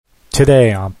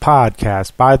Today on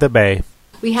Podcast by the Bay.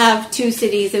 We have two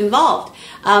cities involved.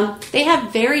 They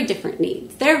have very different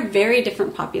needs. They're very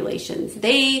different populations. So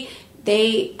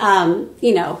these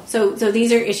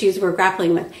are issues we're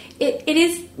grappling with. It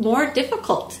is more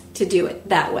difficult to do it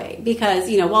that way because,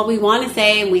 while we want to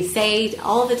say, and we say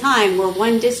all the time, we're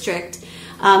one district,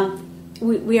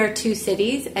 we are two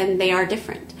cities and they are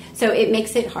different. So it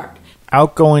makes it hard.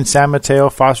 Outgoing San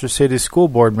Mateo Foster City School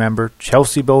Board member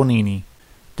Chelsea Bonini,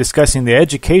 discussing the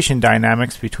education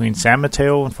dynamics between San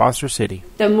Mateo and Foster City.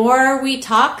 The more we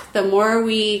talk, the more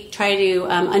we try to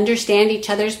understand each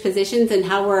other's positions and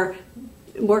how we're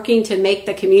working to make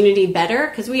the community better,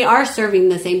 because we are serving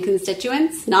the same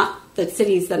constituents, not the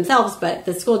cities themselves, but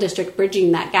the school district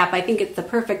bridging that gap. I think it's the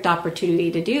perfect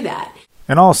opportunity to do that.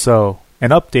 And also,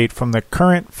 an update from the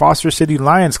current Foster City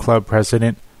Lions Club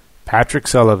president, Patrick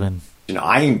Sullivan.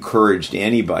 I encouraged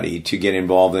anybody to get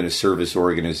involved in a service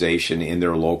organization in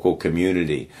their local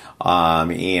community.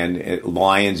 And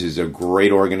Lions is a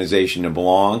great organization to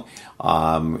belong.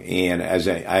 And as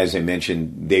I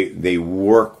mentioned, they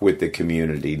work with the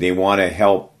community. They want to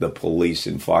help the police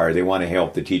and fire. They want to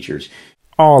help the teachers.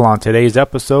 All on today's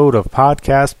episode of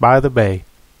Podcast by the Bay.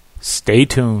 Stay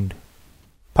tuned.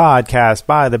 Podcast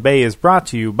by the Bay is brought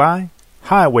to you by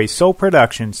Highway Soul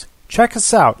Productions. Check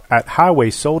us out at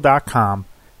highwaysoul.com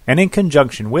and in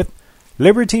conjunction with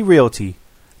Liberty Realty.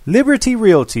 Liberty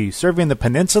Realty, serving the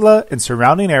peninsula and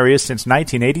surrounding areas since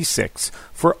 1986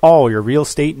 for all your real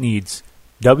estate needs.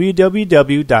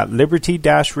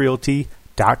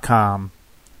 www.liberty-realty.com.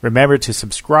 Remember to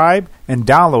subscribe and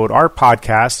download our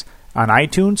podcast on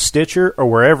iTunes, Stitcher, or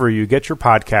wherever you get your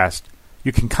podcast.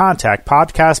 You can contact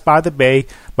Podcast by the Bay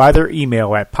by their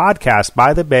email at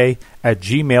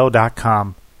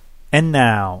podcastbythebay@gmail.com. And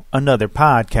now, another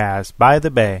Podcast by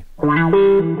the Bay.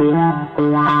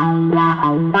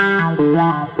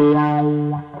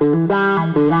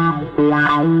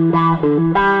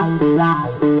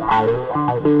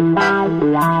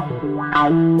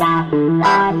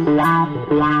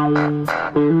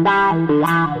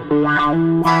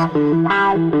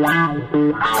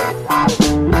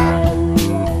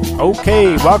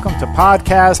 Okay, welcome to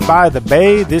Podcast by the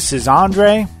Bay. This is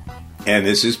Andre. And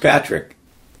this is Patrick.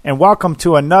 And welcome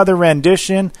to another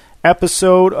rendition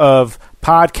episode of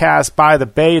Podcast by the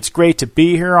Bay. It's great to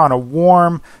be here on a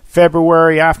warm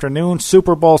February afternoon,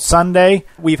 Super Bowl Sunday.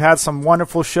 We've had some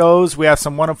wonderful shows. We have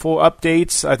some wonderful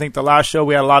updates. I think the last show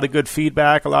we had a lot of good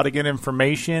feedback, a lot of good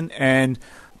information. And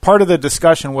part of the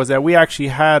discussion was that we actually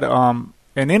had an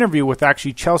interview with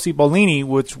actually Chelsea Bonini,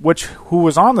 who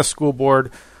was on the school board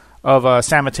of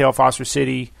San Mateo Foster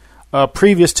City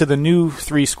previous to the new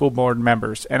 3 school board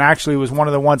members, and actually was one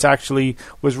of the ones actually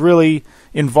was really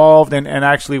involved and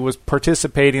actually was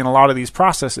participating in a lot of these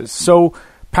processes. So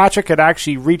Patrick had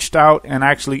actually reached out and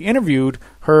actually interviewed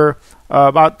her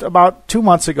about 2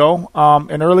 months ago,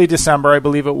 in early December, I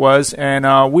believe it was,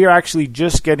 and we are actually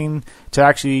just getting to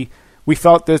actually. We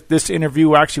felt that this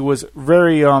interview actually was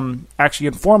very actually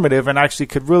informative and actually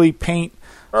could really paint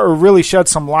or really shed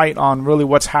some light on really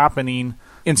what's happening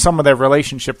in some of their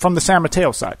relationship from the San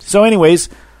Mateo side. So anyways,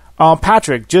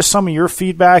 Patrick, just some of your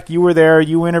feedback. You were there,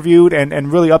 you interviewed,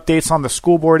 and really updates on the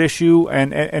school board issue,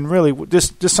 and really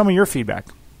just some of your feedback.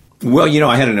 Well,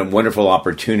 I had a wonderful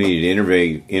opportunity to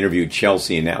interview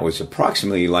Chelsea, and that was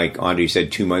approximately, like Andre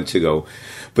said, 2 months ago.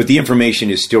 But the information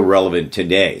is still relevant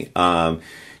today.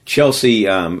 Chelsea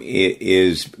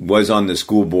was on the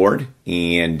school board,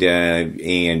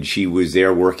 and she was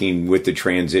there working with the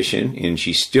transition, and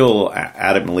she's still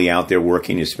adamantly out there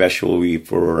working, especially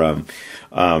for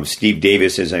Steve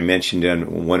Davis, as I mentioned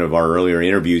in one of our earlier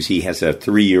interviews. He has a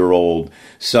 3-year-old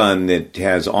son that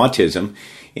has autism,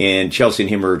 and Chelsea and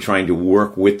him are trying to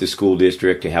work with the school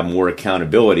district to have more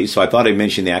accountability. So I thought I'd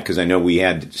mention that because I know we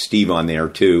had Steve on there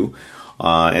too,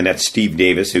 and that's Steve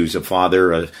Davis, who's a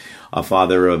father of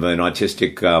an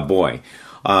autistic boy.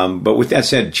 But with that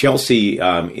said, Chelsea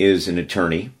is an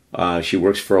attorney. She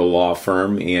works for a law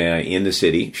firm in the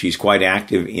city. She's quite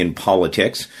active in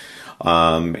politics.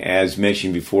 As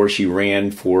mentioned before, she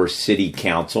ran for city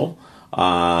council.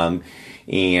 And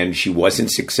she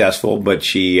wasn't successful, but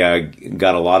she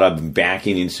got a lot of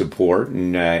backing and support.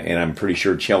 And I'm pretty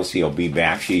sure Chelsea will be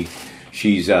back.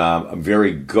 She's a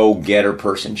very go-getter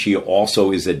person. She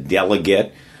also is a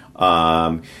delegate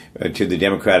to the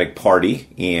Democratic Party,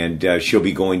 and she'll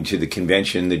be going to the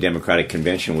convention, the Democratic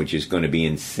Convention, which is going to be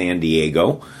in San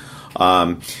Diego.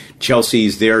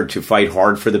 Chelsea's there to fight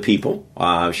hard for the people.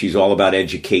 She's all about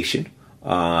education.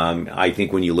 I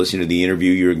think when you listen to the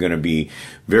interview, you're going to be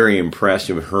very impressed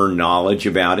with her knowledge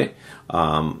about it.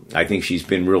 I think she's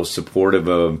been real supportive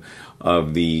of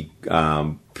of the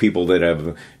people that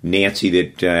have Nancy,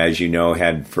 that as you know,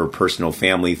 had for personal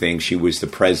family things. She was the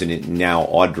president. Now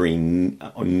Audrey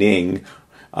Ning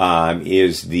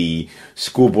is the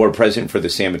school board president for the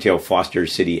San Mateo Foster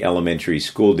City Elementary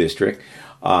School District.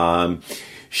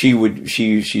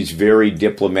 She's very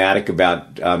diplomatic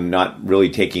about not really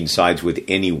taking sides with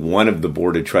any one of the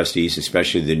board of trustees,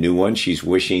 especially the new one. She's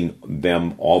wishing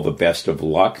them all the best of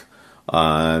luck.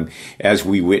 As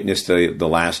we witnessed the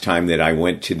last time that I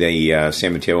went to the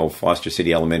San Mateo Foster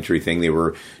City Elementary thing, they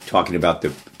were talking about the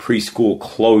preschool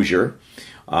closure,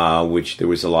 which there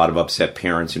was a lot of upset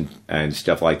parents and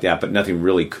stuff like that, but nothing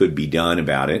really could be done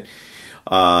about it.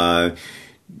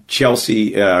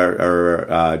 Chelsea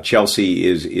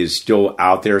is still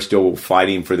out there, still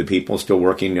fighting for the people, still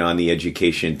working on the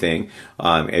education thing.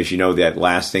 As you know, that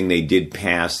last thing they did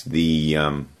pass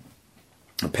the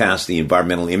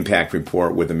environmental impact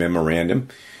report with a memorandum.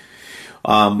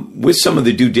 With some of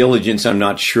the due diligence, I'm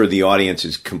not sure the audience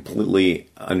is completely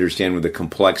understand with the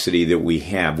complexity that we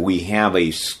have. We have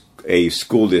a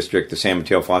school district, the San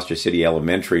Mateo Foster City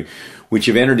Elementary, which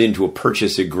have entered into a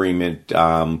purchase agreement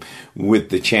with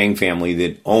the Chang family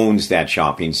that owns that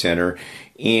shopping center.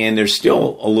 And there's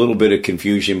still a little bit of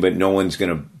confusion, but no one's going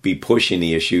to be pushing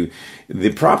the issue.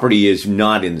 The property is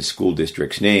not in the school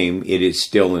district's name. It is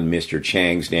still in Mr.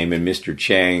 Chang's name, and Mr.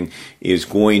 Chang is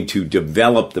going to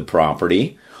develop the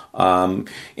property. And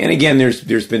again,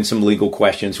 there's been some legal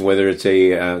questions, whether it's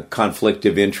a conflict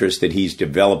of interest that he's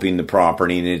developing the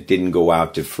property and it didn't go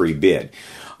out to free bid.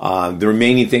 The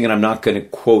remaining thing, and I'm not going to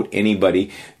quote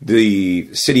anybody,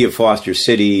 the city of Foster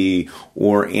City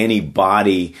or any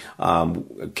body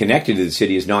connected to the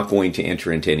city is not going to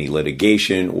enter into any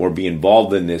litigation or be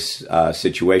involved in this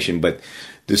situation. But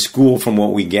the school, from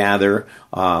what we gather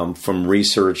from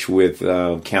research with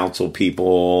council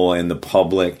people and the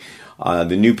public,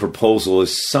 the new proposal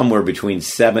is somewhere between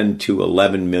 $7 to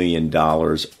 $11 million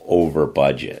over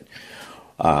budget.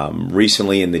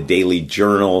 Recently in the Daily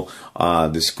Journal,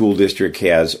 the school district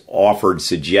has offered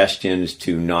suggestions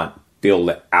to not build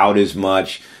out as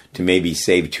much, to maybe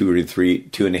save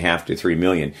 $2.5 to $3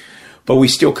 million. But we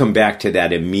still come back to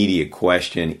that immediate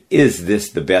question: is this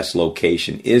the best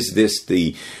location? Is this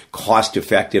the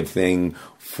cost-effective thing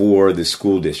for the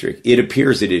school district? It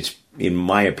appears that it's, in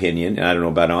my opinion, and I don't know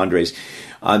about Andres,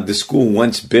 the school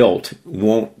once built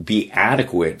won't be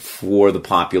adequate for the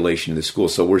population of the school.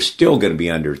 So we're still going to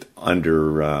be under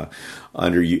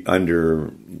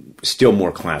still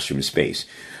more classroom space.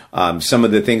 Some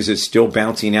of the things that's still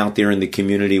bouncing out there in the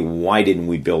community: why didn't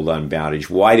we build on Bowditch?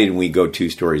 Why didn't we go 2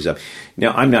 stories up?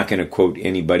 Now, I'm not going to quote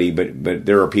anybody, but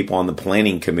there are people on the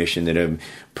planning commission that have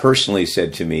personally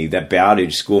said to me that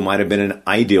Bowditch School might have been an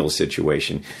ideal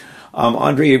situation.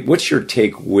 Andre, what's your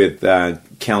take with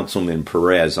Councilman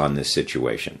Perez on this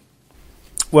situation?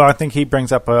 Well, I think he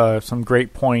brings up some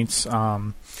great points,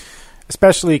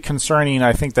 especially concerning,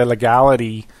 I think, the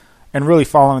legality and really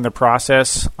following the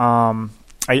process.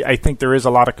 I think there is a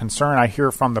lot of concern I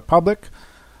hear from the public,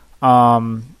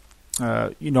 on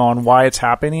why it's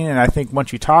happening. And I think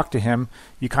once you talk to him,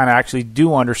 you kind of actually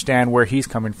do understand where he's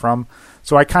coming from.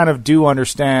 So I kind of do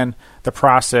understand the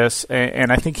process,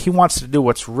 and I think he wants to do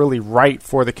what's really right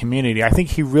for the community. I think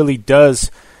he really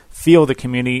does feel the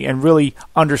community and really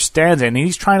understands it, and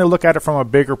he's trying to look at it from a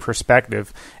bigger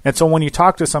perspective. And so when you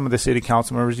talk to some of the city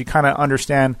council members, you kind of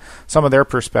understand some of their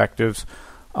perspectives.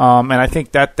 And I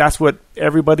think that's what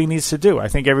everybody needs to do. I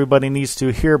think everybody needs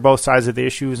to hear both sides of the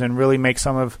issues and really make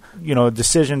some of, a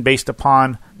decision based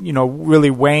upon,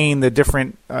 really weighing the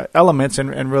different elements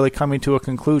and really coming to a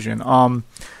conclusion.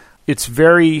 It's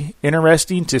very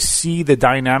interesting to see the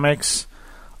dynamics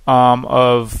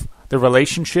of the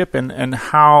relationship and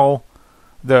how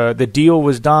the deal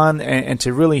was done, and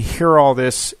to really hear all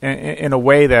this in a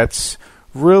way that's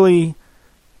really...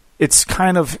 It's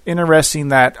kind of interesting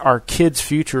that our kids'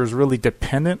 future is really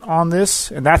dependent on this,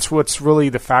 and that's what's really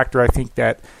the factor. I think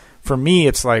that for me,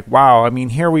 it's like, wow, I mean,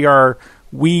 here we are.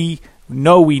 We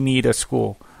know we need a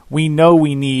school. We know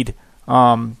we need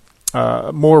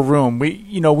more room.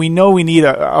 We know we need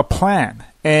a plan,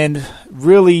 and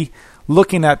really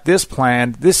looking at this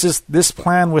plan. This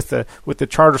plan with the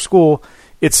charter school.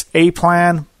 It's a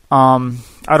plan.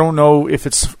 I don't know if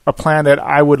it's a plan that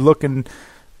I would look and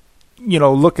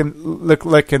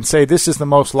say this is the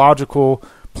most logical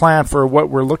plan for what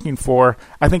we're looking for.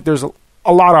 I think there's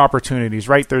a lot of opportunities,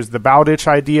 right? There's the Bowditch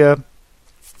idea.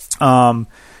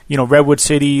 Redwood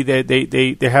City,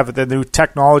 they have the new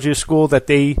technology school that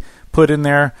they put in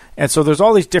there. And so there's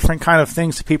all these different kind of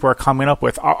things that people are coming up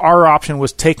with. Our option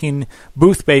was taking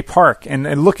Boothbay Park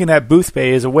and looking at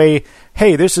Boothbay as a way,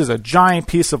 hey, this is a giant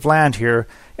piece of land here,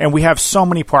 and we have so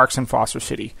many parks in Foster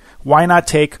City. Why not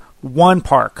take one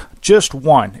park, just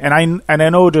one? And I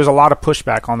know there's a lot of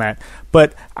pushback on that,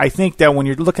 but I think that when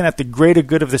you're looking at the greater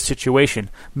good of the situation,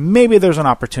 maybe there's an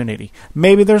opportunity.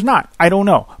 Maybe there's not. I don't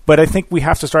know. But I think we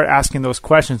have to start asking those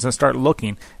questions and start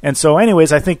looking. And so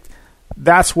anyways, I think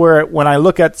that's where, when I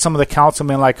look at some of the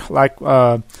councilmen like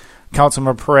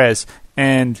Councilman Perez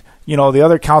and the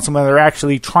other councilmen, are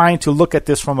actually trying to look at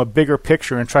this from a bigger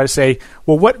picture and try to say,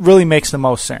 well, what really makes the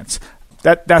most sense?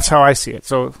 That's how I see it.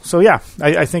 So yeah,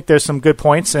 I think there's some good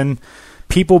points, and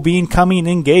people becoming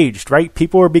engaged, right?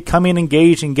 People are becoming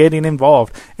engaged and getting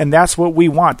involved, and that's what we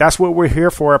want. That's what we're here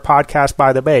for at Podcast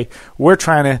by the Bay. We're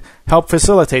trying to help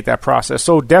facilitate that process.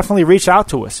 So definitely reach out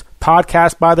to us,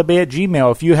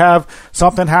 podcastbythebay@gmail.com. If you have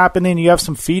something happening, you have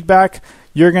some feedback,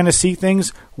 you're going to see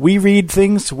things. We read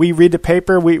things. We read the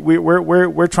paper.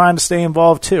 We're trying to stay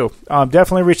involved too.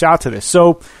 Definitely reach out to this.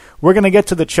 So we're going to get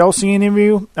to the Chelsea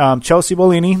interview, Chelsea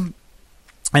Bellini,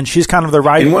 and she's kind of the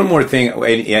right. And one more thing,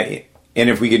 and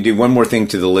if we could do one more thing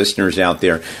to the listeners out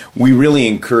there, we really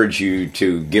encourage you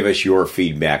to give us your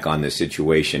feedback on this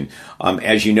situation.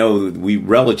 As you know, we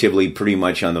relatively pretty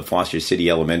much on the Foster City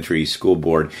Elementary School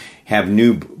Board have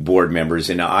new board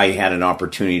members, and I had an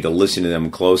opportunity to listen to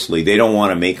them closely. They don't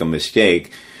want to make a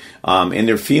mistake. And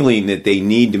they're feeling that they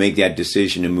need to make that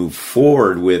decision to move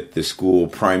forward with the school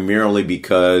primarily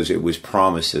because it was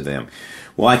promised to them.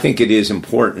 Well, I think it is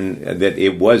important that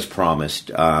it was promised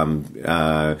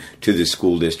to the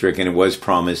school district, and it was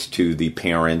promised to the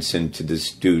parents and to the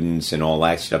students and all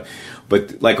that stuff.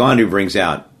 But like Andrew brings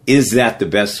out, is that the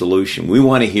best solution? We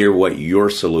want to hear what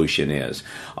your solution is.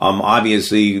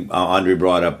 Obviously, Andre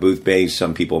brought up Boothbay.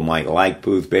 Some people might like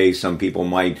Boothbay. Some people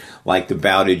might like the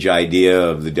Bowditch idea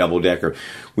of the double-decker.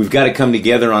 We've got to come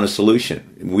together on a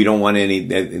solution. We don't want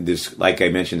this, like I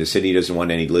mentioned, the city doesn't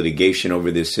want any litigation over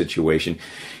this situation.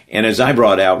 And as I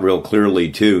brought out real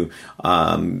clearly, too,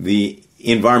 the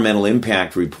environmental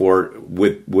impact report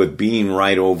with being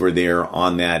right over there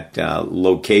on that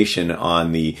location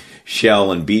on the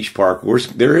Shell and Beach Park,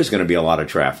 there is going to be a lot of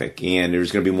traffic and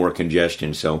there's going to be more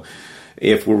congestion. So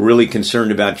if we're really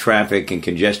concerned about traffic and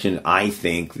congestion, I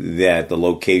think that the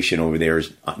location over there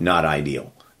is not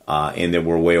ideal. And that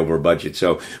we're way over budget.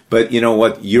 So, but you know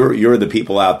what? You're the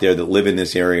people out there that live in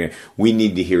this area. We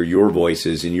need to hear your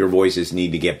voices, and your voices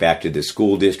need to get back to the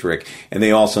school district, and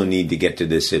they also need to get to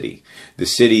the city. The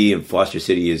city and Foster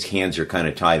City, his hands are kind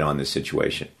of tied on this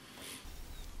situation.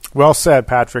 Well said,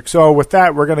 Patrick. So with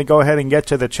that, we're going to go ahead and get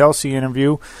to the Chelsea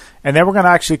interview, and then we're going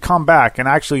to actually come back and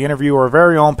actually interview our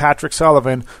very own Patrick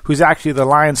Sullivan, who's actually the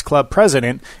Lions Club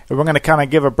president, and we're going to kind of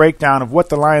give a breakdown of what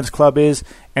the Lions Club is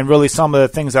and really some of the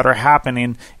things that are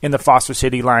happening in the Foster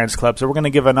City Lions Club. So we're going to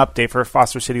give an update for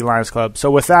Foster City Lions Club. So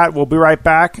with that, we'll be right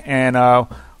back, and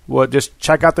we'll just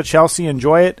check out the Chelsea,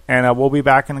 enjoy it, and we'll be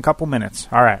back in a couple minutes.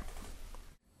 All right.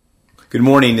 Good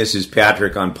morning. This is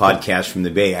Patrick on Podcast from the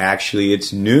Bay. Actually,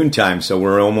 it's noontime, so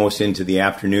we're almost into the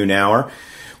afternoon hour.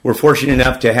 We're fortunate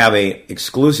enough to have an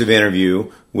exclusive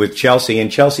interview with Chelsea. And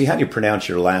Chelsea, how do you pronounce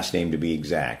your last name to be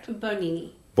exact? Bonini.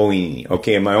 Bonini.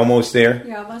 Okay, am I almost there?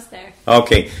 You're almost there.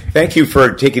 Okay. Thank you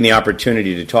for taking the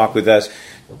opportunity to talk with us.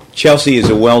 Chelsea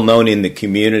is well-known in the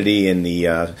community in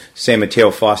the San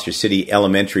Mateo Foster City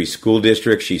Elementary School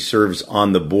District. She serves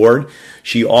on the board.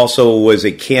 She also was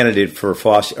a candidate for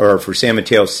San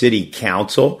Mateo City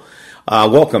Council.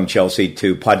 Welcome, Chelsea,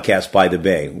 to Podcast by the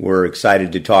Bay. We're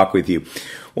excited to talk with you.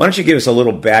 Why don't you give us a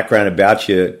little background about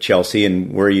you, Chelsea,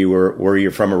 and where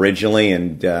you're from originally,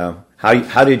 and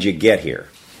how did you get here?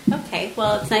 Okay.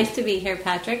 Well, it's nice to be here,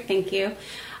 Patrick. Thank you.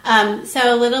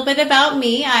 So a little bit about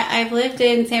me. I've lived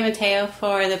in San Mateo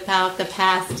for about the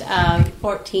past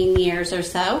 14 years or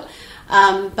so.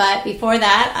 But before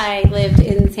that, I lived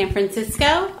in San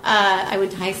Francisco. I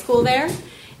went to high school there,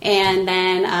 and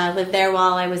then lived there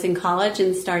while I was in college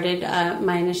and started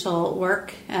my initial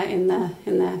work in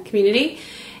the community.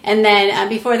 And then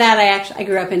before that, I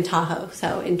grew up in Tahoe,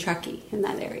 so in Truckee, in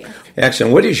that area.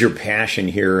 Excellent. What is your passion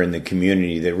here in the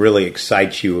community that really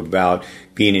excites you about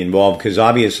being involved? Because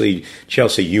obviously,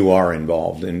 Chelsea, you are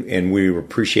involved, and we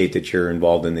appreciate that you're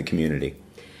involved in the community.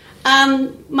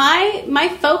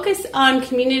 My focus on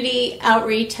community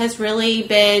outreach has really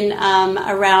been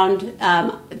around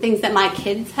things that my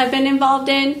kids have been involved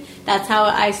in. That's how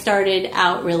I started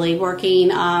out, really working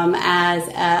as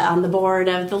on the board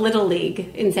of the Little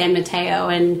League in San Mateo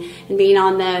and being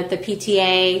on the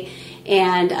PTA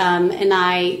And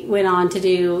I went on to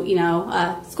do,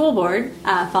 school board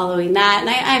following that. And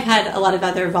I've had a lot of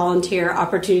other volunteer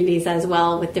opportunities as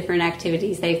well with different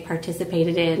activities they've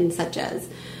participated in, such as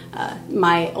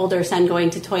my older son going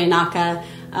to Toyonaka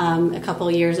a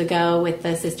couple years ago with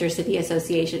the Sister City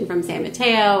Association from San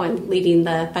Mateo and leading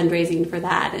the fundraising for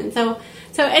that. And so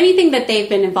anything that they've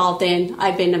been involved in,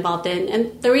 I've been involved in.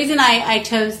 And the reason I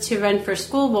chose to run for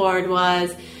school board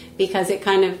was because it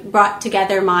kind of brought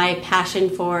together my passion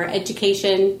for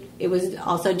education. It was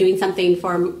also doing something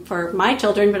for my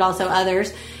children, but also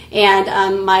others,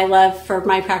 and my love for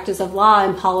my practice of law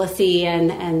and policy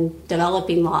and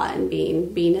developing law and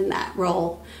being in that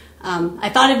role. I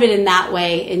thought of it in that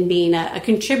way, in being a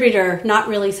contributor, not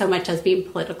really so much as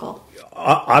being political.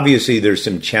 Obviously, there's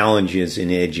some challenges in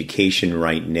education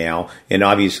right now, and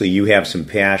obviously you have some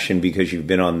passion because you've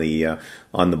been on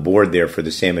the board there for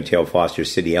the San Mateo Foster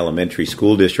City Elementary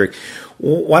School District.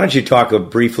 Why don't you talk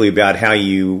briefly about how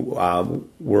you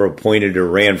were appointed or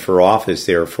ran for office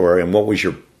there and what was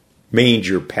your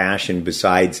major passion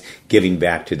besides giving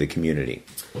back to the community?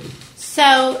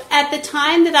 So at the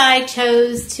time that I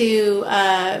chose to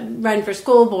run for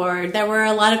school board, there were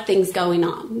a lot of things going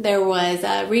on. There was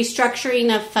a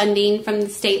restructuring of funding from the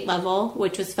state level,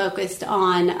 which was focused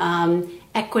on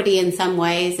equity in some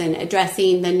ways and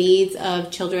addressing the needs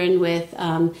of children with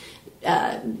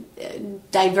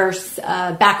diverse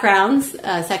backgrounds,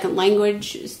 second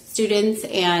language students,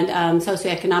 and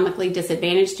socioeconomically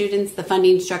disadvantaged students. The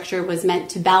funding structure was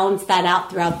meant to balance that out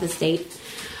throughout the state.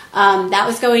 That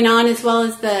was going on, as well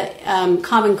as the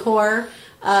Common Core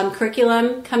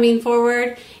curriculum coming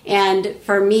forward. And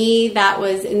for me, that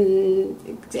was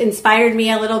inspired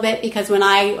me a little bit, because when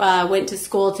I went to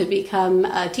school to become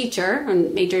a teacher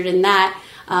and majored in that,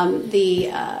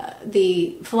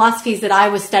 the philosophies that I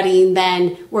was studying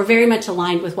then were very much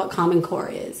aligned with what Common Core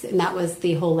is, and that was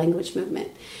the whole language movement.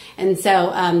 And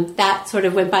so that sort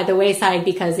of went by the wayside,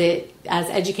 because as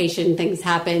education things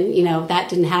happen, that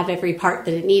didn't have every part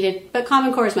that it needed. But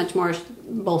Common Core is much more,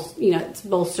 it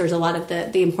bolsters a lot of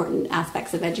the important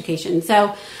aspects of education.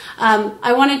 So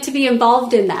I wanted to be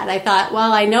involved in that. I thought,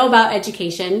 well, I know about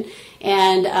education,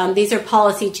 and these are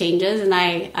policy changes, and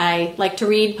I like to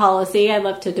read policy. I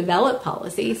love to develop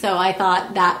policy. So I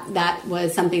thought that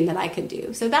was something that I could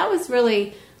do. So that was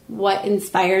really what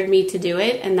inspired me to do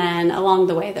it. And then along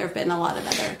the way, there have been a lot of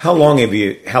other. How long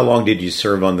did you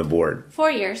serve on the board? 4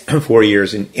 years. 4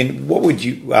 years. And what would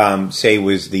you say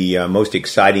was the most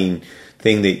exciting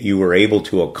thing that you were able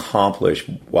to accomplish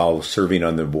while serving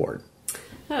on the board?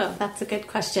 Oh, that's a good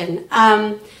question.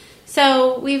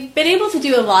 So we've been able to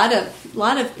do a lot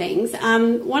of things.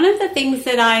 One of the things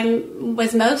that I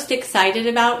was most excited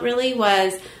about really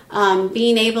was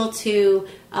being able to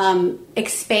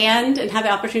expand and have the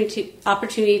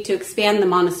opportunity to expand the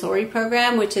Montessori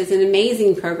program, which is an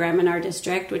amazing program in our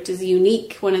district, which is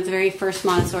unique, one of the very first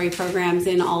Montessori programs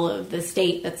in all of the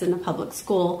state that's in a public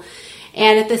school.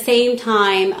 And at the same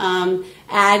time,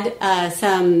 add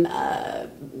some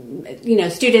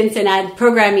students and add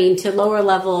programming to lower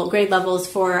level grade levels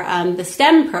for the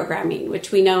STEM programming,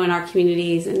 which we know in our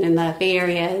communities and in the Bay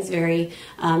Area is very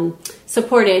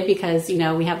supported, because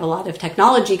we have a lot of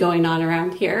technology going on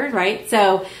around here, right?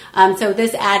 So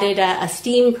this added a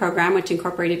STEAM program, which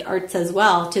incorporated arts as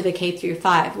well, to the K through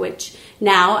 5, which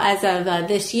now, as of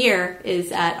this year,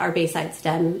 is at our Bayside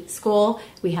STEM school.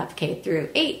 We have K through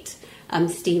 8.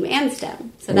 STEAM and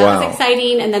STEM. So that was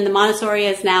exciting. And then the Montessori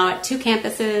is now at 2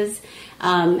 campuses,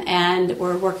 and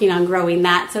we're working on growing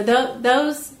that. So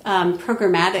those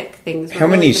programmatic things. How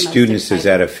many students does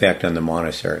that affect on the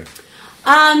Montessori?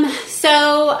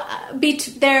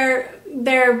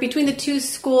 They're between the 2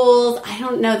 schools. I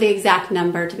don't know the exact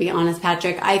number, to be honest,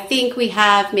 Patrick. I think we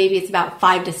have it's about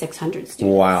 500 to 600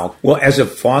 students. Wow. Well, as a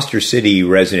Foster City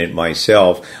resident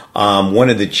myself, one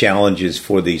of the challenges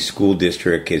for the school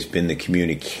district has been the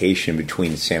communication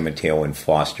between San Mateo and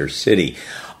Foster City.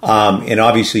 And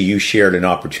obviously you shared an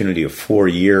opportunity of 4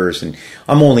 years, and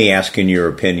I'm only asking your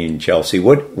opinion, Chelsea.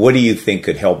 What do you think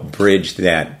could help bridge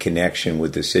that connection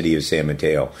with the city of San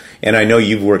Mateo? And I know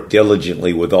you've worked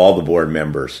diligently with all the board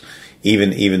members,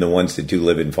 even the ones that do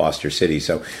live in Foster City.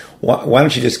 So why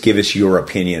don't you just give us your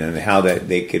opinion on how that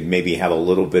they could maybe have a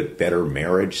little bit better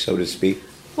marriage, so to speak?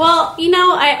 Well,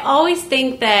 I always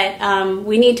think that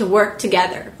we need to work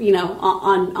together,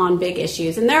 on big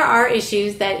issues. And there are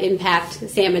issues that impact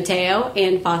San Mateo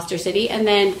and Foster City. And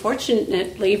then,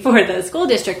 fortunately for the school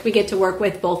district, we get to work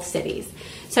with both cities.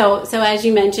 So as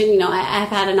you mentioned, I've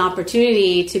had an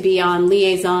opportunity to be on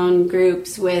liaison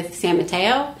groups with San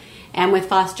Mateo and with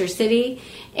Foster City.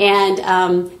 And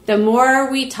the more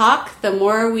we talk, the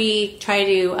more we try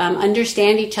to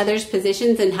understand each other's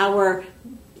positions and how we're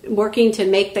working to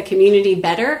make the community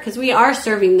better, because we are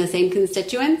serving the same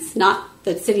constituents, not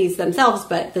the cities themselves,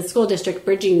 but the school district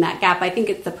bridging that gap. I think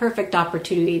it's the perfect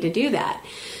opportunity to do that.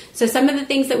 So some of the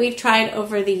things that we've tried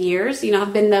over the years,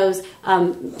 have been those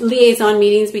liaison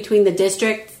meetings between the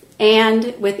districts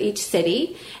and with each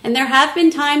city. And there have been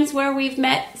times where we've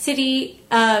met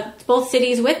both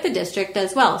cities with the district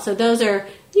as well. So those are,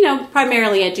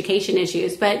 primarily education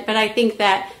issues. But I think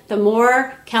that the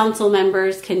more council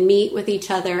members can meet with each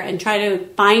other and try to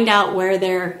find out where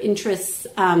their interests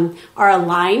are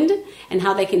aligned and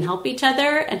how they can help each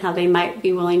other and how they might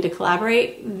be willing to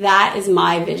collaborate, that is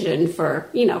my vision for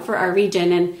our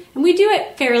region. And we do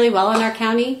it fairly well in our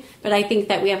county, but I think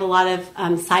that we have a lot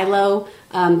of silo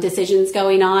decisions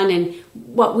going on, and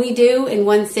what we do in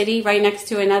one city right next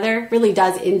to another really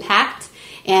does impact,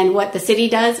 and what the city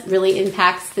does really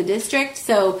impacts the district.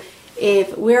 So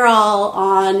if we're all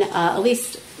on at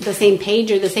least the same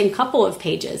page or the same couple of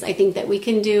pages, I think that we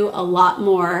can do a lot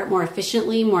more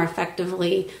efficiently, more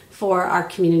effectively for our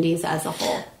communities as a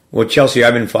whole. Well, Chelsea,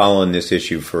 I've been following this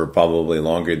issue for probably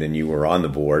longer than you were on the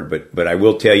board, but I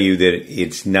will tell you that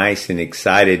it's nice and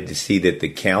excited to see that the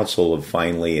council of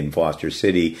finally in Foster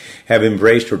City have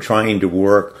embraced or trying to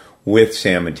work with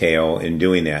San Mateo in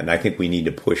doing that. And I think we need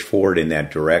to push forward in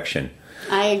that direction.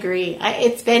 I agree.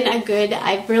 It's been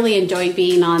I've really enjoyed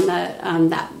being on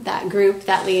the that group,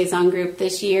 that liaison group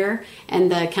this year,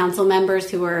 and the council members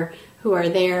who are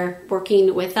there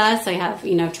working with us. I have,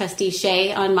 Trustee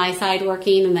Shea on my side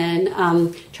working, and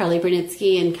then Charlie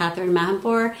Brunitsky and Catherine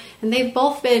Mahampur. And they've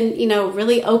both been,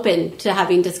 really open to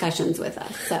having discussions with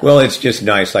us. So. Well, it's just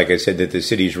nice, like I said, that the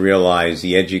cities realize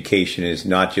the education is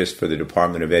not just for the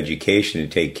Department of Education to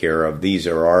take care of. These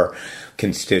are our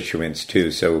constituents,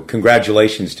 too. So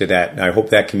congratulations to that. And I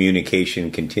hope that communication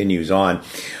continues on.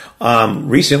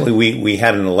 Recently, we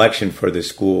had an election for the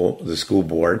school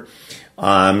board.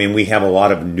 And we have a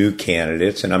lot of new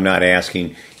candidates, and I'm not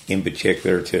asking in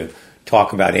particular to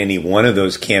talk about any one of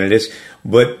those candidates,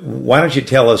 but why don't you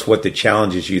tell us what the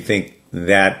challenges you think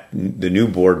that the new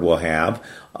board will have,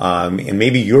 and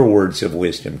maybe your words of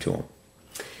wisdom to them.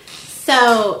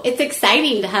 So it's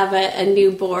exciting to have a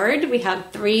new board. We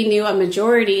have 3 new, a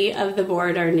majority of the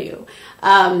board are new.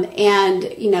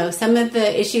 And, some of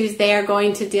the issues they are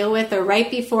going to deal with are right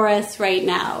before us right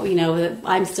now, that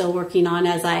I'm still working on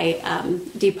as I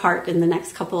depart in the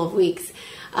next couple of weeks.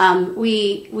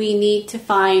 We need to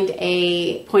find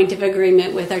a point of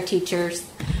agreement with our teachers.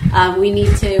 We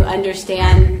need to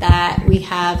understand that we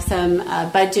have some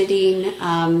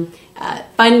budgeting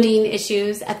funding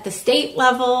issues at the state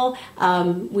level.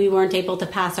 We weren't able to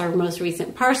pass our most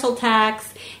recent parcel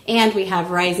tax, and we have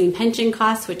rising pension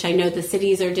costs, which I know the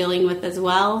cities are dealing with as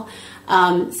well.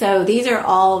 So these are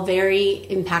all very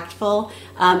impactful.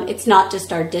 It's not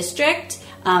just our district.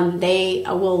 They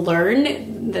will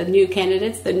learn, the new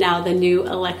candidates, the new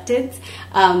electeds,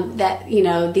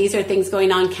 that, these are things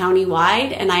going on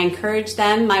countywide, and I encourage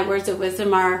them. My words of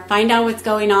wisdom are find out what's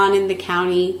going on in the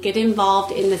county, get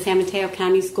involved in the San Mateo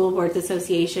County School Boards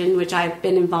Association, which I've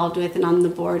been involved with and on the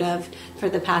board of for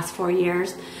the past 4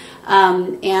 years.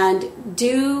 And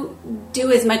do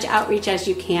as much outreach as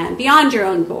you can beyond your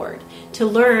own board to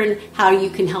learn how you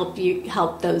can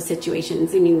help those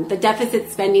situations. I mean, the deficit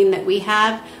spending that we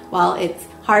have, while it's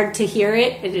hard to hear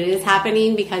it is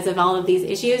happening because of all of these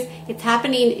issues. It's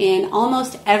happening in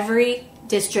almost every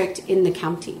district in the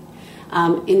county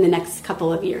in the next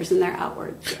couple of years, and they're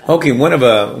outward. Okay, one of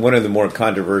the more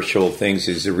controversial things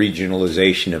is the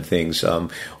regionalization of things.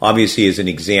 Obviously, as an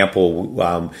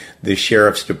example, the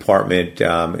sheriff's department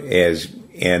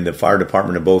and the fire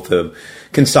department are both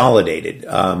consolidated.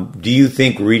 Do you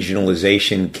think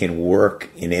regionalization can work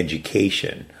in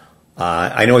education?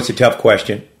 I know it's a tough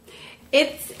question.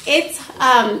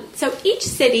 So each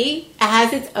city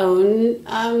has its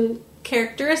own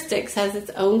characteristics, has its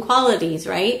own qualities,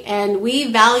 right? And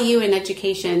we value in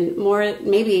education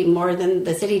maybe more than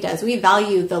the city does. We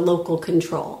value the local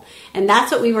control. And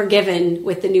that's what we were given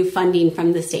with the new funding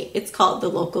from the state. It's called the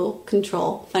local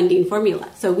control funding formula.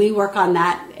 So we work on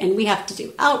that, and we have to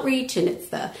do outreach, and it's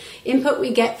the input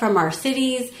we get from our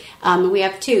cities. We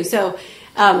have 2. So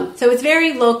it's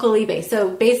very locally based. So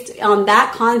based on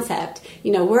that concept,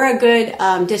 we're a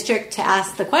good district to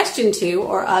ask the question to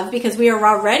or of, because we are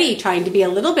already trying to be a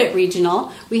little bit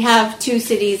regional. We have 2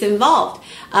 cities involved.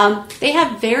 They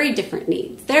have very different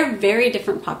needs. They're very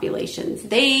different populations.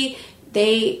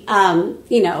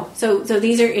 so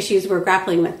these are issues we're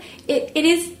grappling with. It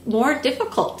is more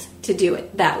difficult to do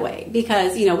it that way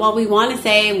because, while we want to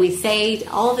say, and we say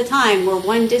all the time, we're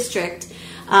one district,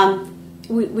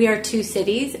 we are two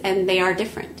cities and they are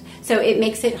different. So it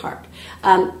makes it hard.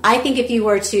 I think if you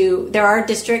were there are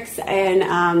districts in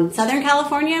Southern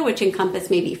California which encompass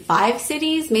maybe 5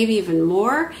 cities, maybe even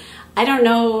more. I don't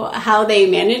know how they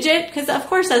manage it because, of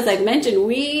course, as I've mentioned,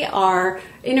 we are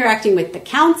interacting with the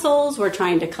councils. We're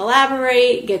trying to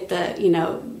collaborate, get the,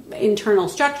 internal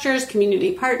structures,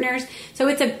 community partners. So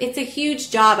it's a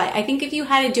huge job. I think if you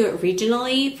had to do it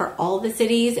regionally for all the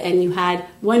cities and you had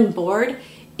one board,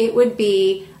 it would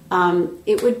be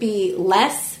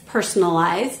less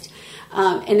personalized.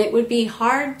 And it would be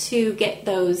hard to get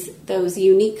those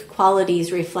unique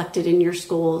qualities reflected in your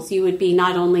schools. You would be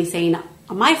not only saying,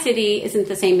 my city isn't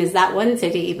the same as that one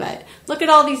city, but look at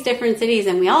all these different cities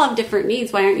and we all have different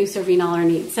needs. Why aren't you serving all our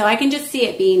needs? So I can just see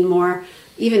it being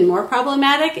even more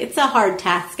problematic. It's a hard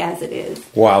task as it is.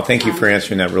 Wow. Thank you for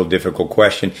answering that real difficult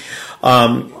question.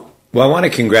 Well, I want to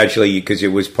congratulate you because it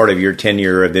was part of your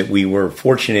tenure that we were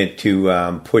fortunate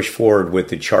to push forward with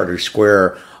the Charter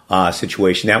Square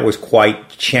situation. That was quite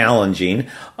challenging.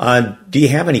 Do you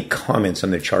have any comments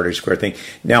on the Charter Square thing?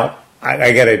 Now,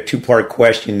 I got a 2-part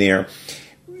question there.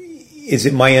 Is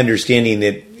it my understanding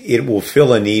that it will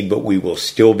fill a need, but we will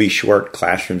still be short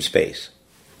classroom space?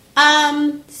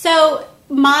 So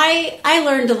I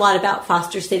learned a lot about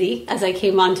Foster City as I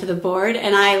came onto the board,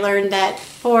 and I learned that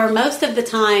for most of the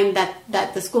time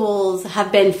that the schools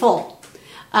have been full.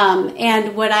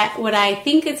 And what I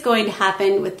think is going to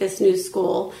happen with this new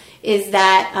school is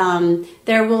that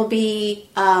there will be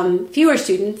fewer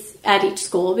students at each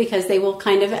school because they will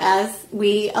kind of, as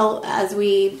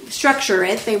we structure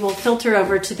it, they will filter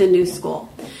over to the new school.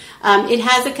 It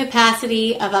has a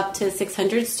capacity of up to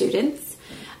 600 students.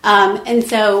 And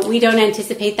so we don't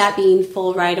anticipate that being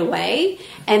full right away.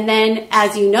 And then,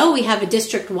 as you know, we have a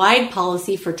district-wide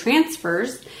policy for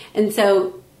transfers. And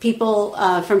so people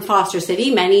from Foster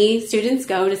City, many students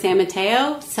go to San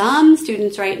Mateo. Some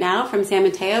students right now from San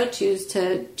Mateo choose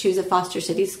a Foster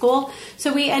City school.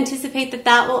 So we anticipate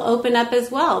that will open up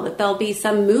as well, that there'll be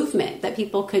some movement that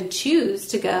people could choose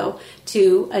to go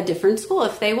to a different school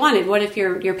if they wanted. What if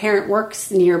your parent works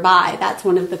nearby? That's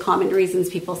one of the common reasons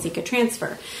people seek a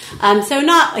transfer. So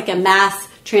not like a mass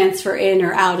transfer in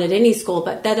or out at any school,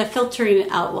 but that a filtering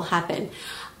out will happen.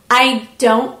 I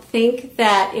don't think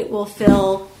that it will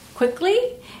fill quickly.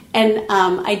 And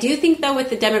I do think, though, with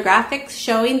the demographics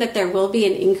showing that there will be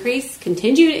an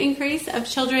continued increase of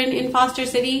children in Foster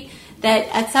City, that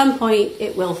at some point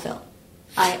it will fill.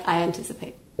 I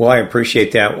anticipate. Well, I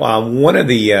appreciate that. One of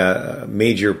the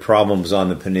major problems on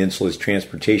the peninsula is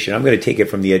transportation. I'm going to take it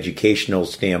from the educational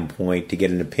standpoint to get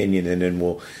an opinion, and then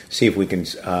we'll see if we can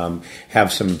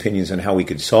have some opinions on how we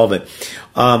could solve it.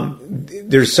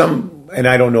 There's some, and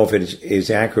I don't know if it is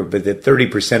accurate, but that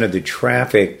 30% of the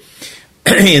traffic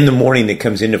in the morning that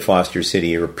comes into Foster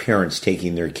City are parents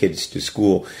taking their kids to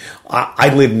school.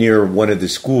 I live near one of the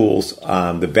schools,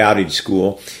 the Bowditch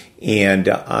School, and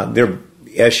they're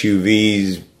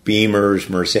SUVs, Beamers,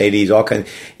 Mercedes, all kinds.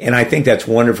 And I think that's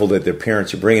wonderful that their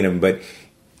parents are bringing them. But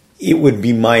it would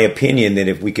be my opinion that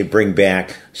if we could bring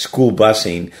back school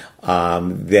busing,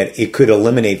 that it could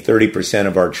eliminate 30%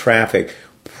 of our traffic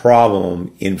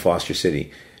problem in Foster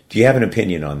City. Do you have an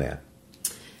opinion on that?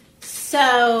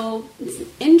 So, it's an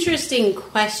interesting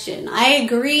question. I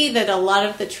agree that a lot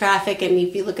of the traffic, and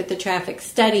if you look at the traffic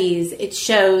studies, it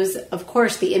shows, of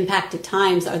course, the impacted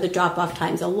times are the drop-off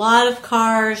times. A lot of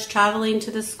cars traveling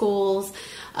to the schools.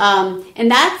 And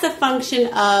that's a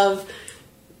function of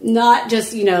not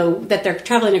just, that they're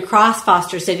traveling across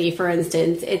Foster City, for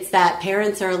instance. It's that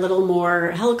parents are a little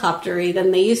more helicoptery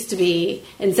than they used to be.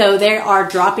 And so they are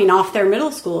dropping off their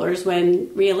middle schoolers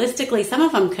when realistically some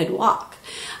of them could walk.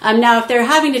 Now, if they're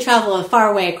having to travel a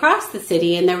far way across the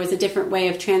city and there was a different way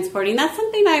of transporting, that's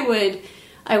something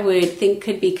I would think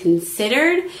could be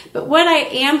considered. But what I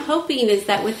am hoping is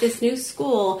that with this new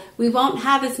school, we won't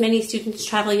have as many students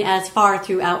traveling as far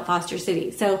throughout Foster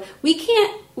City. So we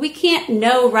can't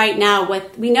know right now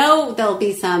what we know. There'll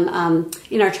be some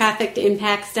in our traffic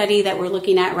impact study that we're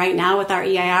looking at right now with our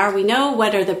EIR. We know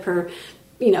what are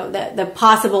the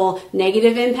possible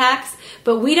negative impacts,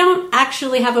 but we don't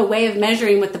actually have a way of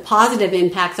measuring what the positive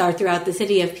impacts are throughout the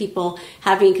city of people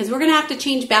having, because we're going to have to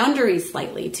change boundaries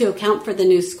slightly to account for the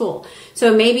new school.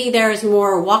 So maybe there's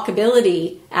more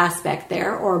walkability aspect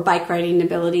there or bike riding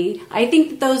ability. I think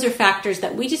that those are factors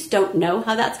that we just don't know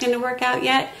how that's going to work out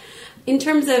yet. In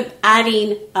terms of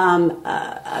adding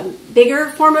a bigger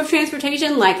form of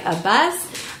transportation like a bus,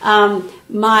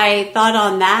 My thought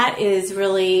on that is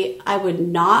really I would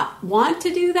not want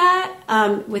to do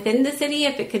that within the city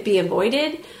if it could be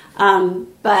avoided.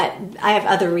 But I have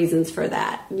other reasons for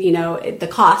that. The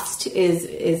cost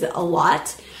is a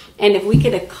lot. And if we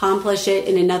could accomplish it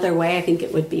in another way, I think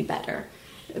it would be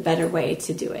a better way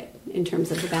to do it in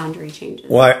terms of the boundary changes.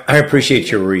 Well, I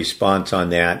appreciate your response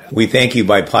on that. We thank you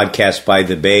by Podcast by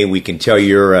the Bay. We can tell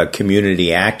you're a community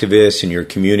activist and you're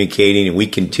communicating, and we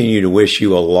continue to wish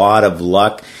you a lot of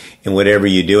luck in whatever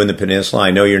you do in the peninsula.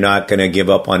 I know you're not going to give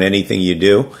up on anything you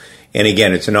do. And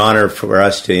again, it's an honor for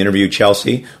us to interview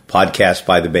Chelsea. Podcast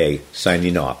by the Bay,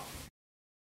 signing off.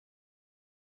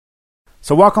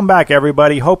 So welcome back,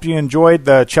 everybody. Hope you enjoyed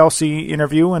the Chelsea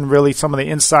interview and really some of the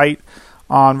insight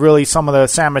on really some of the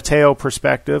San Mateo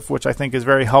perspective, which I think is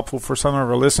very helpful for some of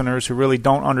our listeners who really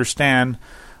don't understand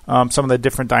some of the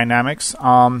different dynamics.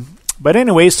 But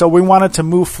anyway, so we wanted to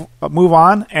move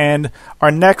on, and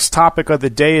our next topic of the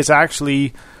day is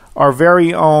actually our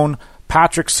very own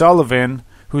Patrick Sullivan,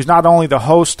 who's not only the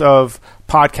host of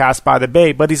Podcast by the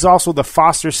Bay, but he's also the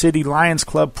Foster City Lions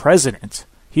Club president.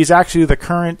 He's actually the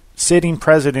current sitting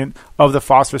president of the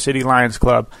Foster City Lions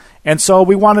Club. And so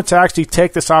we wanted to actually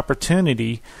take this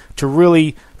opportunity to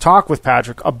really talk with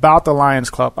Patrick about the Lions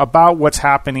Club, about what's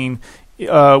happening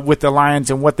with the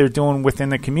Lions and what they're doing within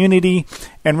the community,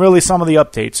 and really some of the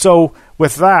updates. So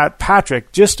with that,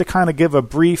 Patrick, just to kind of give a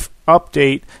brief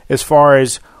update as far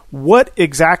as what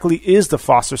exactly is the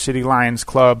Foster City Lions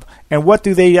Club and what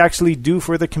do they actually do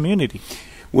for the community?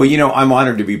 Well, I'm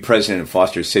honored to be president of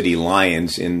Foster City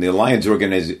Lions, and the Lions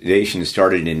organization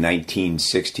started in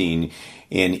 1916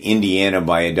 in Indiana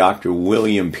by a Dr.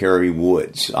 William Perry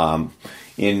Woods.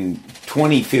 In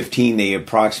 2015, they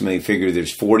approximately figure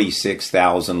there's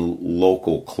 46,000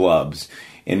 local clubs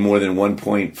and more than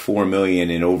 1.4 million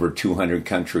in over 200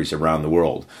 countries around the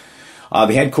world.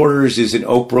 The headquarters is in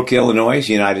Oak Brook, Illinois,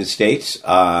 United States.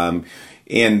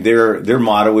 And their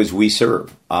motto is "We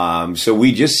serve." So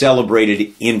we just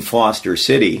celebrated in Foster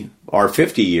City our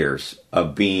 50 years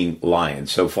of being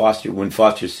Lions. So when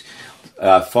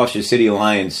Foster City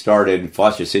Lions started,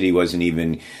 Foster City wasn't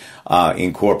even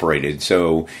incorporated.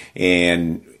 So,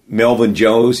 and Melvin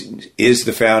Jones is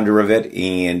the founder of it,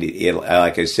 and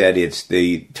like I said, it's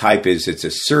a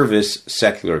service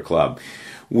secular club,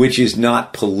 which is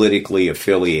not politically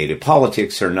affiliated.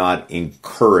 Politics are not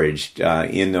encouraged,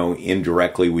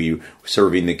 indirectly we're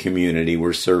serving the community.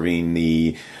 We're serving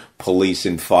the police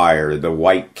and fire, the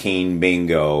White Cane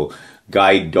Bingo,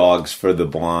 Guide Dogs for the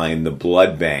Blind, the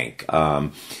Blood Bank.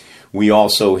 We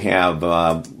also have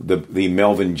the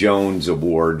Melvin Jones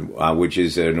Award, which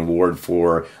is an award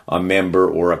for a member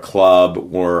or a club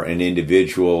or an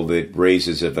individual that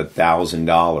raises of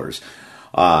 $1,000.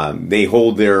 They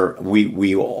hold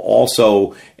we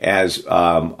also, as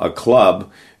a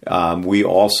club, we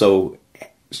also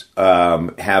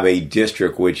have a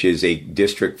district, which is a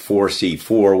District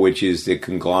 4C4, which is the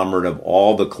conglomerate of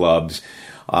all the clubs,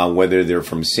 whether they're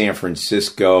from San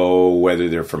Francisco, whether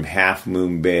they're from Half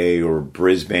Moon Bay or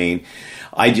Brisbane.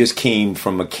 I just came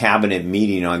from a cabinet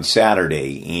meeting on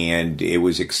Saturday, and it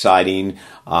was exciting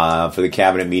for the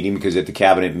cabinet meeting because at the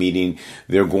cabinet meeting,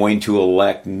 they're going to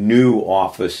elect new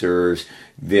officers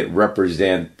that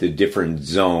represent the different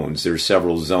zones. There's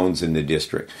several zones in the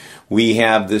district. We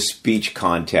have the speech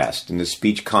contest, and the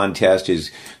speech contest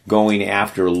is going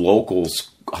after local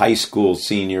high school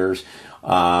seniors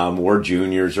or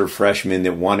juniors or freshmen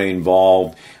that want to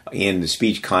involve in the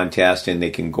speech contest, and they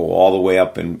can go all the way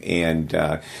up and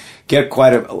get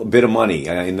quite a bit of money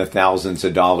in the thousands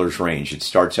of dollars range. It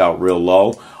starts out real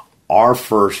low. Our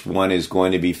first one is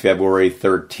going to be February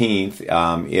 13th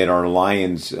at our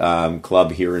Lions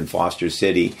Club here in Foster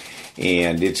City,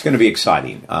 and it's going to be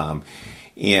exciting.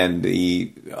 And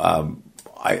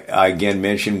I again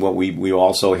mentioned what we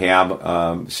also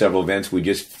have several events. We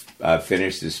just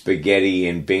finished the Spaghetti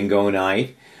and Bingo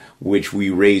Night, which we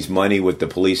raise money with the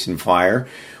police and fire.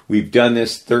 We've done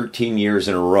this 13 years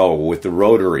in a row with the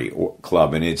Rotary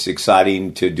Club, and it's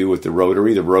exciting to do with the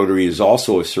Rotary. The Rotary is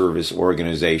also a service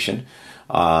organization,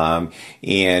 and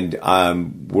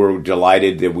we're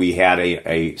delighted that we had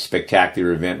a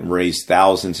spectacular event and raised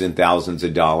thousands and thousands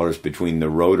of dollars between the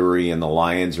Rotary and the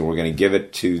Lions, and we're going to give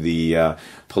it to the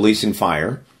police and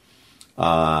fire.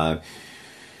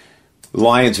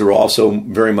 Lions are also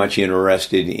very much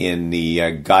interested in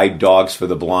the guide dogs for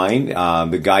the blind.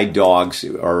 The guide dogs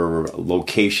are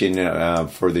location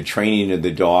for the training of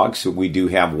the dogs. So we do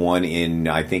have one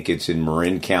I think it's in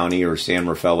Marin County or San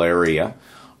Rafael area.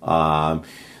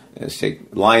 Let's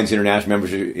take Lions International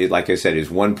members. Like I said, is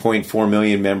 1.4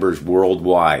 million members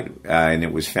worldwide, and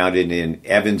it was founded in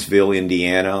Evansville,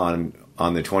 Indiana,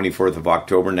 on the 24th of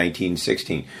October,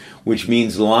 1916, which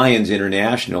means Lions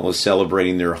International is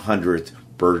celebrating their 100th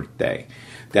birthday.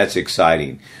 That's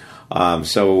exciting.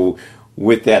 So,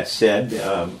 with that said,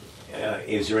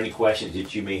 is there any questions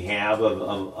that you may have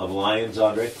of Lions,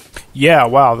 Andre? Yeah,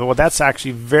 wow. Well, that's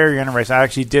actually very interesting. I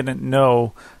actually didn't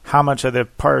know how much of the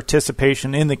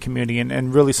participation in the community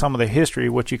and really some of the history,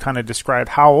 which you kind of described,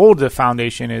 how old the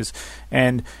foundation is,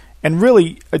 and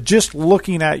really just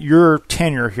looking at your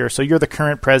tenure here. So you're the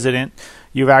current president.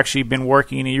 You've actually been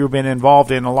working and you've been involved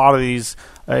in a lot of these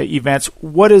events.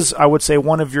 What is, I would say,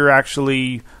 one of your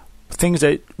actually things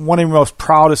that one of your most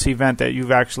proudest event that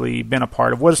you've actually been a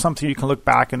part of? What is something you can look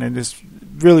back and just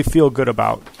really feel good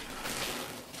about?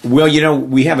 Well,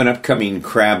 we have an upcoming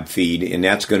crab feed, and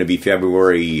that's going to be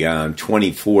February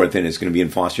 24th, and it's going to be in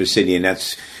Foster City, and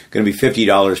that's going to be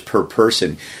 $50 per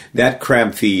person. That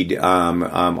crab feed,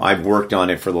 I've worked on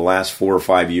it for the last 4 or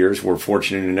 5 years. We're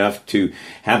fortunate enough to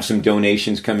have some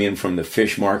donations come in from the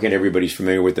fish market. Everybody's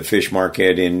familiar with the fish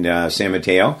market in San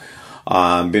Mateo.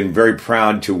 Been very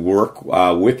proud to work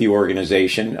with the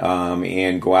organization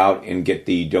and go out and get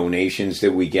the donations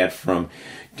that we get from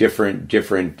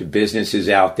different businesses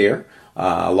out there.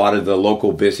 A lot of the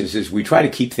local businesses, we try to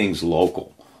keep things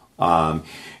local. And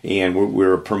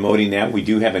we're promoting that. We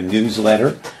do have a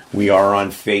newsletter. We are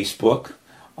on Facebook.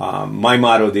 My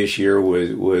motto this year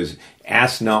was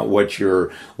ask not what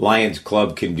your Lions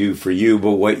Club can do for you,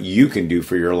 but what you can do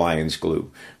for your Lions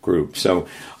group. So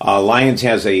Lions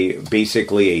has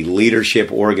basically a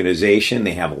leadership organization.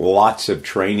 They have lots of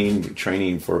training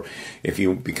for if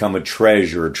you become a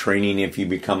treasurer, training if you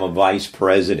become a vice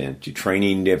president,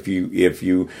 training if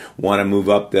you want to move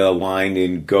up the line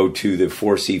and go to the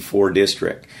 4C4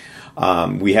 district.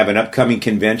 We have an upcoming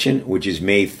convention, which is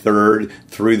May 3rd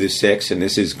through the 6th, and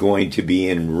this is going to be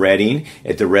in Reading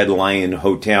at the Red Lion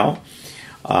Hotel,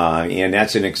 and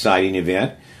that's an exciting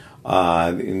event.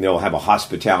 And they'll have a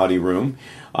hospitality room.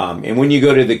 And when you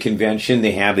go to the convention,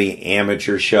 they have the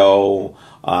amateur show.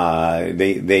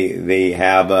 They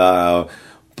have a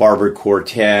barber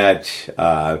quartet.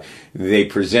 They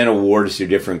present awards to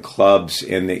different clubs,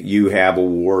 and that you have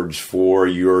awards for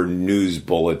your news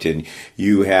bulletin.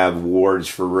 You have awards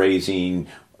for raising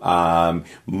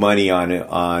money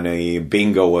on a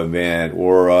bingo event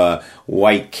or a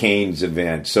White Canes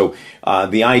event. So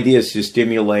the idea is to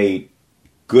stimulate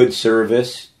good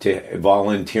service, to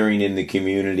volunteering in the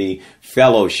community,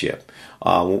 fellowship.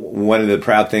 One of the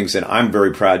proud things that I'm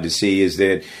very proud to see is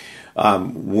that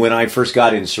when I first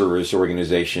got in service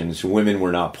organizations, women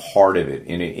were not part of it.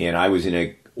 And I was in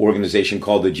an organization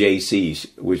called the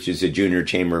JCs, which is the Junior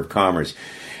Chamber of Commerce.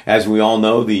 As we all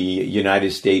know, the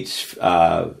United States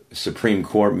Supreme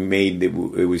Court made that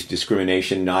it was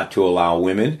discrimination not to allow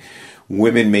women.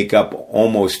 Women make up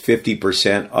almost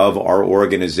 50% of our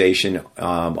organization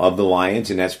of the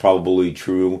Lions, and that's probably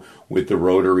true with the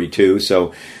Rotary too.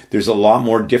 So there's a lot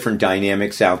more different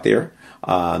dynamics out there.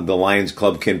 The Lions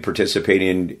Club can participate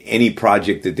in any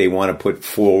project that they want to put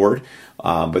forward,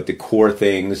 but the core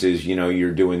things is,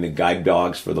 you're doing the guide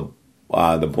dogs for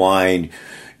the blind,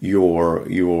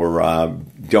 you're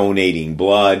donating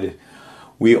blood.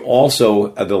 We also,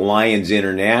 the Lions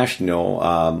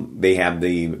International, they have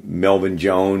the Melvin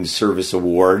Jones Service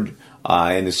Award,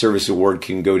 and the Service Award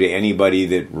can go to anybody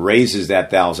that raises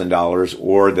that $1,000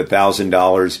 or the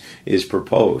 $1,000 is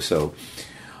proposed. So,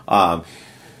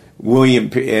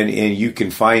 William, and you can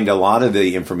find a lot of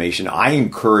the information. I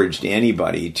encouraged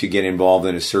anybody to get involved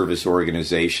in a service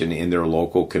organization in their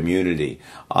local community.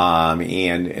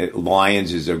 And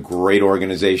Lions is a great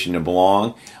organization to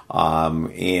belong.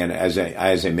 And as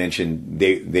I mentioned,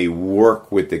 they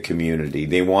work with the community.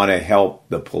 They want to help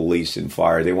the police and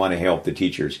fire. They want to help the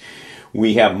teachers.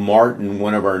 We have Martin,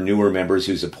 one of our newer members,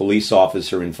 who's a police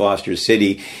officer in Foster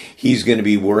City. He's going to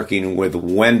be working with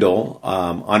Wendell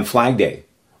on Flag Day.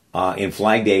 And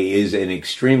Flag Day is an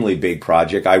extremely big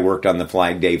project. I worked on the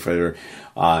Flag Day for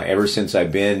ever since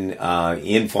I've been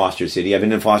in Foster City. I've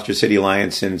been in Foster City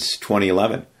Lions since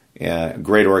 2011.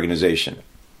 Great organization.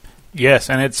 Yes,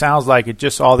 and it sounds like it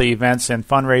just all the events and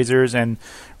fundraisers and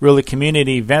really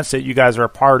community events that you guys are a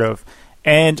part of.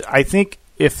 And I think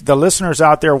if the listeners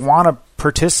out there want to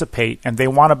participate and they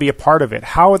want to be a part of it,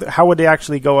 how would they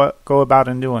actually go about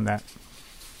in doing that?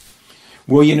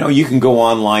 Well, you can go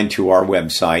online to our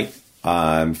website,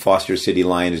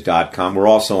 fostercitylions.com. We're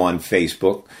also on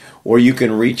Facebook. or you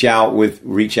can reach out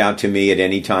to me at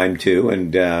any time too.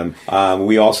 And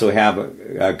we also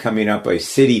have coming up a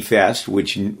City Fest,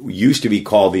 which used to be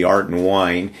called the Art and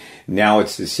Wine. Now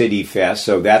it's the City Fest,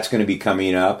 so that's going to be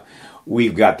coming up.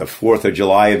 We've got the 4th of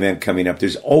July event coming up.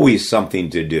 There's always something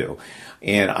to do.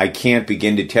 And I can't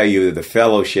begin to tell you the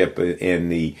fellowship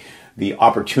and the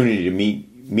opportunity to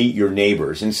meet your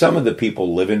neighbors. And some of the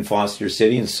people live in Foster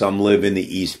City, and some live in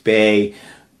the East Bay.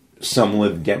 Some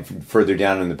live further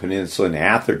down in the peninsula in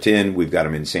Atherton. We've got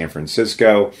them in San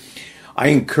Francisco. I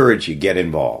encourage you, get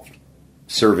involved.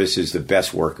 Service is the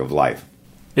best work of life.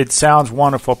 It sounds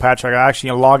wonderful, Patrick. I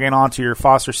actually logging onto your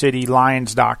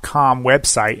FosterCityLions.com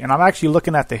website, and I'm actually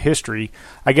looking at the history.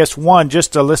 I guess, one,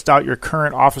 just to list out your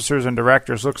current officers and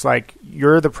directors, looks like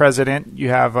you're the president. You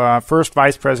have first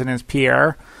vice president is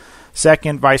Pierre,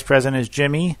 second vice president is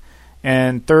Jimmy,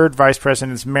 and third vice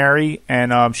president is Mary,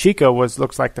 and Shika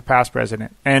looks like the past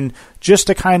president. And just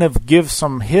to kind of give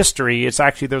some history,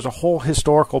 there's a whole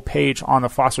historical page on the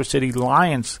Foster City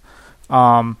Lions,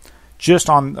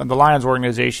 just on the Lions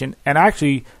organization, and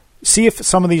actually see if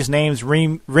some of these names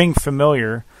ring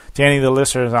familiar to any of the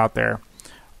listeners out there.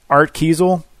 Art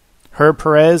Kiesel, Herb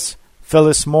Perez,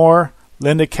 Phyllis Moore,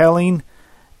 Linda Kelling,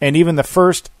 and even the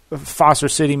first Foster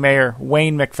City mayor,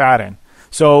 Wayne McFadden.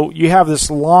 So you have this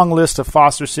long list of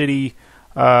Foster City,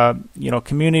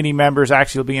 community members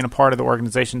actually being a part of the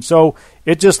organization. So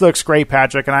it just looks great,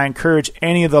 Patrick, and I encourage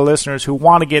any of the listeners who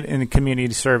want to get into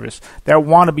community service, that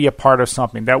want to be a part of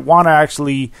something, that want to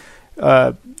actually,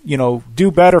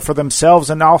 do better for themselves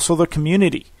and also the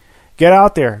community. Get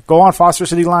out there. Go on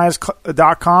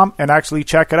FosterCityLions.com and actually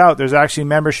check it out. There's actually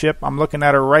membership. I'm looking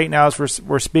at it right now as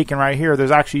we're speaking right here.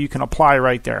 There's actually, you can apply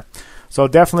right there. So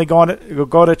definitely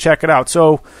go to check it out.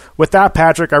 So with that,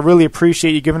 Patrick, I really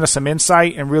appreciate you giving us some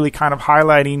insight and really kind of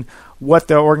highlighting what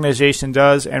the organization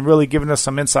does and really giving us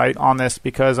some insight on this,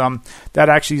 because that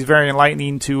actually is very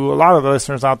enlightening to a lot of the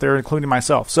listeners out there, including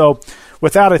myself. So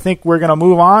with that, I think we're going to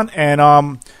move on,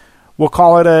 and we'll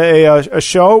call it a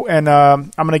show. And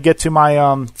I'm going to get to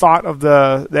my thought of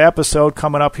the episode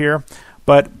coming up here.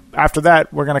 But after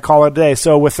that, we're going to call it a day.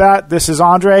 So with that, this is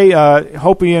Andre.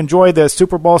 Hope you enjoyed the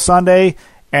Super Bowl Sunday.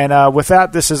 And with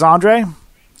that, this is Andre.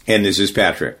 And this is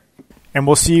Patrick. And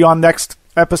we'll see you on next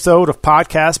episode of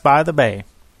Podcast by the Bay.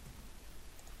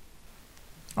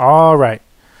 All right.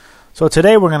 So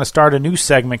today we're going to start a new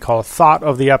segment called Thought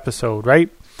of the Episode, right?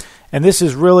 And this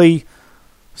is really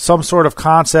some sort of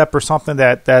concept or something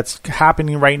that's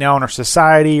happening right now in our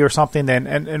society or something.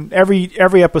 And every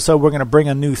episode we're going to bring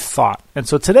a new thought. And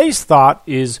so today's thought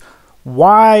is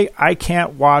why I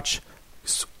can't watch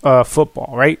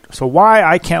football, right? So why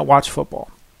I can't watch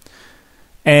football.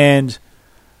 And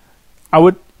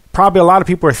probably a lot of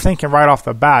people are thinking right off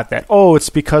the bat that, it's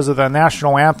because of the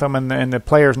national anthem and the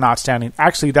players not standing.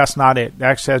 Actually, that's not it. It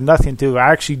actually has nothing to do.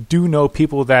 I actually do know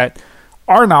people that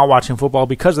are not watching football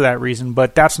because of that reason,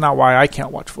 but that's not why I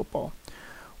can't watch football.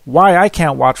 Why I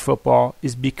can't watch football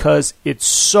is because it's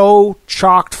so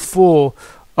chocked full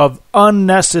of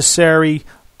unnecessary,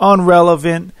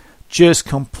 irrelevant, just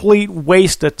complete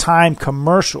waste of time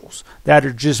commercials that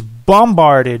are just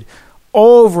bombarded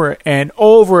over and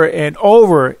over and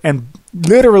over. And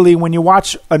literally, when you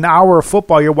watch an hour of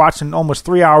football, you're watching almost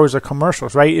 3 hours of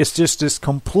commercials, right? It's just this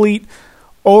complete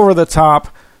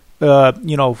over-the-top,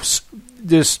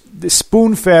 this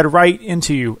spoon-fed right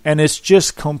into you, and it's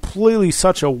just completely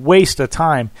such a waste of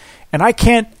time. And I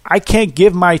can't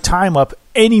give my time up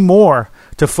anymore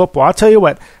to football. I'll tell you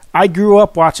what, I grew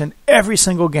up watching every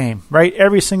single game, right?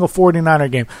 Every single 49er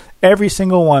game, every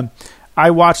single one. I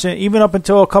watched it even up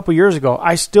until a couple years ago.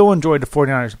 I still enjoyed the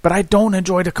 49ers, but I don't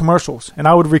enjoy the commercials. And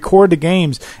I would record the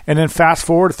games and then fast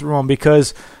forward through them,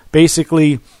 because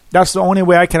basically that's the only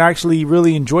way I can actually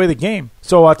really enjoy the game.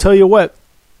 So I'll tell you what,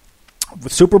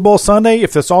 with Super Bowl Sunday,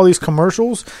 if it's all these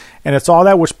commercials and it's all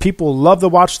that, which people love to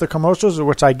watch the commercials, or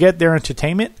which I get their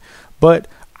entertainment, but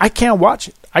I can't watch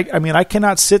it. I mean, I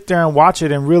cannot sit there and watch it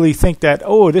and really think that,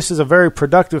 this is a very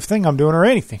productive thing I'm doing or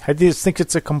anything. I just think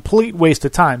it's a complete waste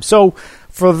of time. So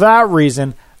for that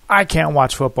reason, I can't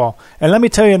watch football. And let me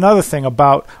tell you another thing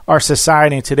about our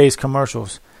society and today's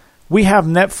commercials. We have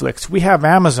Netflix. We have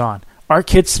Amazon. Our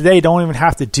kids today don't even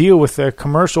have to deal with the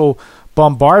commercial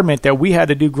bombardment that we had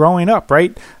to do growing up,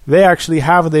 right? They actually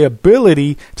have the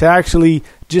ability to actually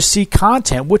just see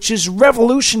content, which is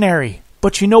revolutionary.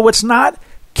 But you know what's not?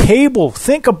 Cable.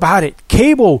 Think about it.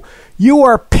 Cable. You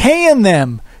are paying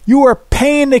them. You are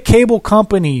paying the cable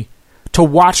company to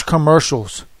watch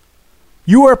commercials.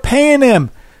 You are paying them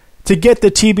to get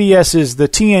the TBSs, the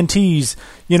TNTs,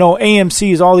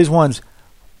 AMCs, all these ones.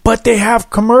 But they have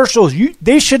commercials.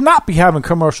 They should not be having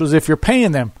commercials if you're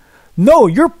paying them. No,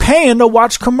 you're paying to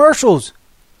watch commercials.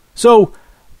 So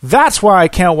that's why I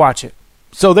can't watch it.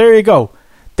 So there you go.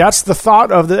 That's the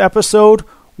thought of the episode,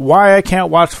 why I can't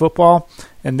watch football.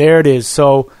 And there it is.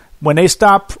 So when they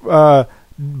stop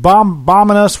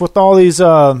bombing us with all these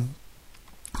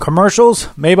commercials,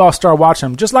 maybe I'll start watching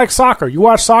them. Just like soccer. You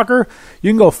watch soccer,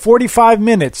 you can go 45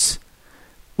 minutes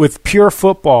with pure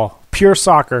football, pure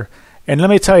soccer. And let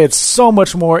me tell you, it's so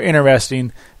much more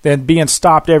interesting than being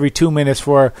stopped every 2 minutes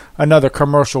for another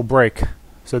commercial break.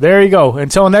 So there you go.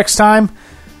 Until next time,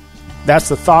 that's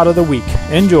the thought of the week.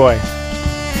 Enjoy.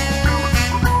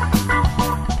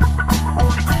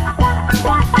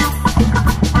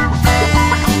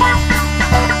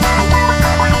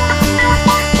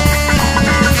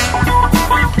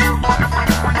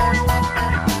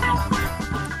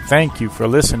 Thank you for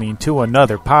listening to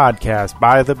another Podcast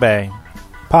by the Bay.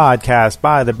 Podcast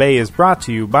by the Bay is brought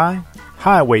to you by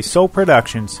Highway Soul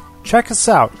Productions. Check us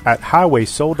out at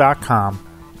highwaysoul.com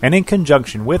and in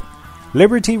conjunction with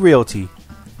Liberty Realty.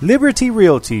 Liberty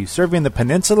Realty, serving the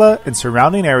peninsula and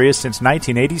surrounding areas since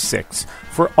 1986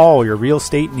 for all your real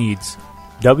estate needs.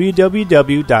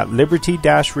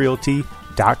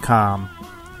 www.liberty-realty.com.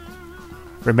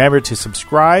 Remember to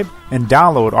subscribe and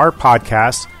download our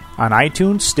podcast on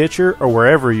iTunes, Stitcher, or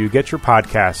wherever you get your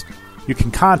podcast. You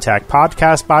can contact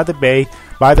Podcast by the Bay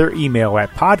by their email at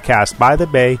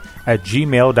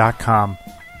podcastbythebay@gmail.com.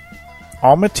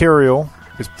 All material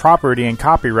is property and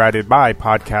copyrighted by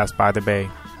Podcast by the Bay,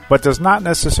 but does not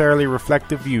necessarily reflect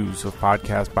the views of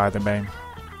Podcast by the Bay.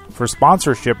 For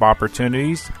sponsorship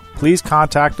opportunities, please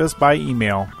contact us by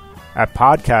email at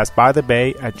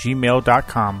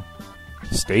podcastbythebay@gmail.com.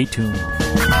 Stay tuned.